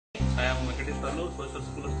Venkateswarlu, social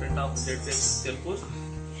school student of ZPS Telpur.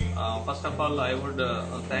 First of all, I would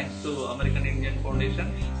thanks to American Indian Foundation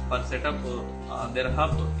for set up their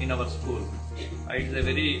hub in our school. It is a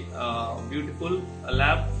very beautiful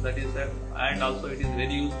lab that is there, and also it is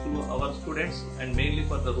very useful to our students and mainly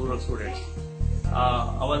for the rural students.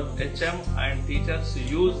 Our HM and teachers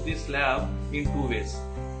use this lab in two ways.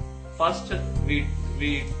 First,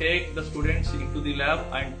 we take the students into the lab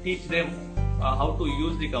and teach them how to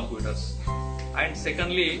use the computers. And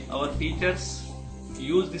secondly, our teachers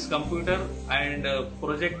use this computer and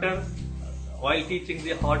projector while teaching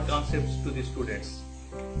the hard concepts to the students.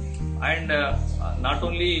 And not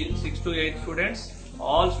only 6 to 8 students,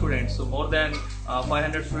 all students, so more than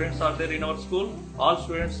 500 students are there in our school, all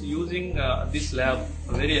students using this lab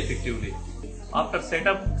very effectively. After set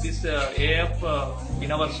up this AF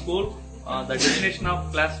in our school, the definition of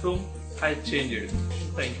classroom has changed.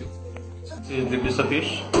 Thank you. This is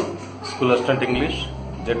Satish, School Assistant English,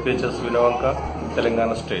 ZPHS Vinavanka,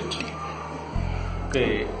 Telangana State. Okay,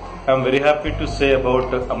 I am very happy to say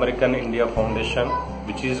about American India Foundation,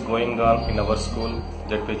 which is going on in our school,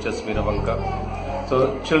 ZPHS Vinavanka. So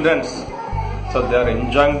children, they are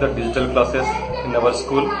enjoying the digital classes in our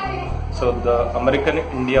school. So the American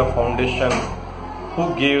India Foundation, who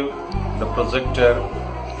gave the projector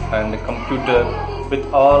and the computer with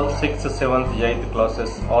all 6th, 7th, 8th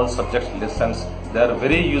classes, all subject lessons, they are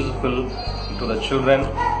very useful to the children,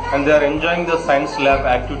 and they are enjoying the science lab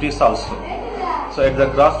activities also. So at the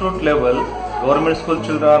grassroots level, government school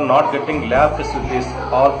children are not getting lab facilities,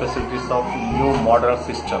 all facilities of new modern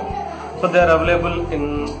system. So they are available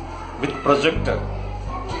with projector,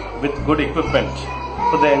 with good equipment.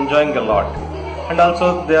 So they are enjoying a lot. And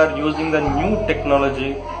also they are using the new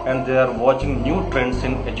technology and they are watching new trends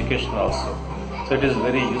in education also. So it is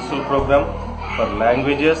very useful program for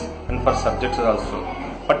languages and for subjects also.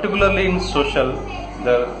 Particularly in social,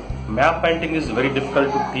 the map painting is very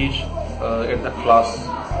difficult to teach at the class.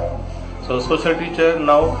 So social teacher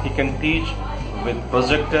now he can teach with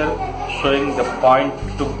projector, showing the point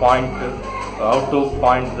to point, how to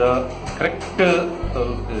point the correct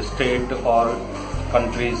state or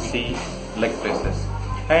country, sea, like places.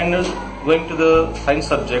 And going to the science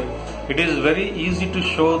subject, it is very easy to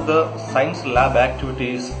show the science lab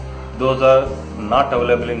activities. Those are not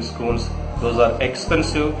available in schools. Those are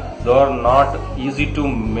expensive. They are not easy to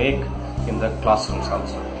make in the classrooms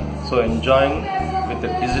also. So enjoying with the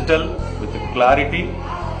digital, with the clarity,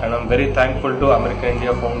 and I'm very thankful to American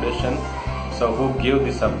India Foundation, so who gave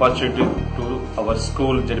this opportunity to our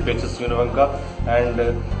school ZPHS Vinavanka, and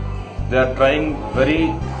they are trying very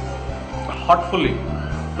heartfully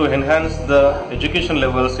to enhance the education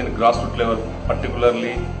levels in grassroots level,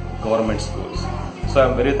 particularly government schools. So I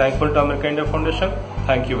am very thankful to American India Foundation.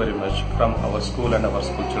 Thank you very much from our school and our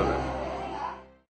school children.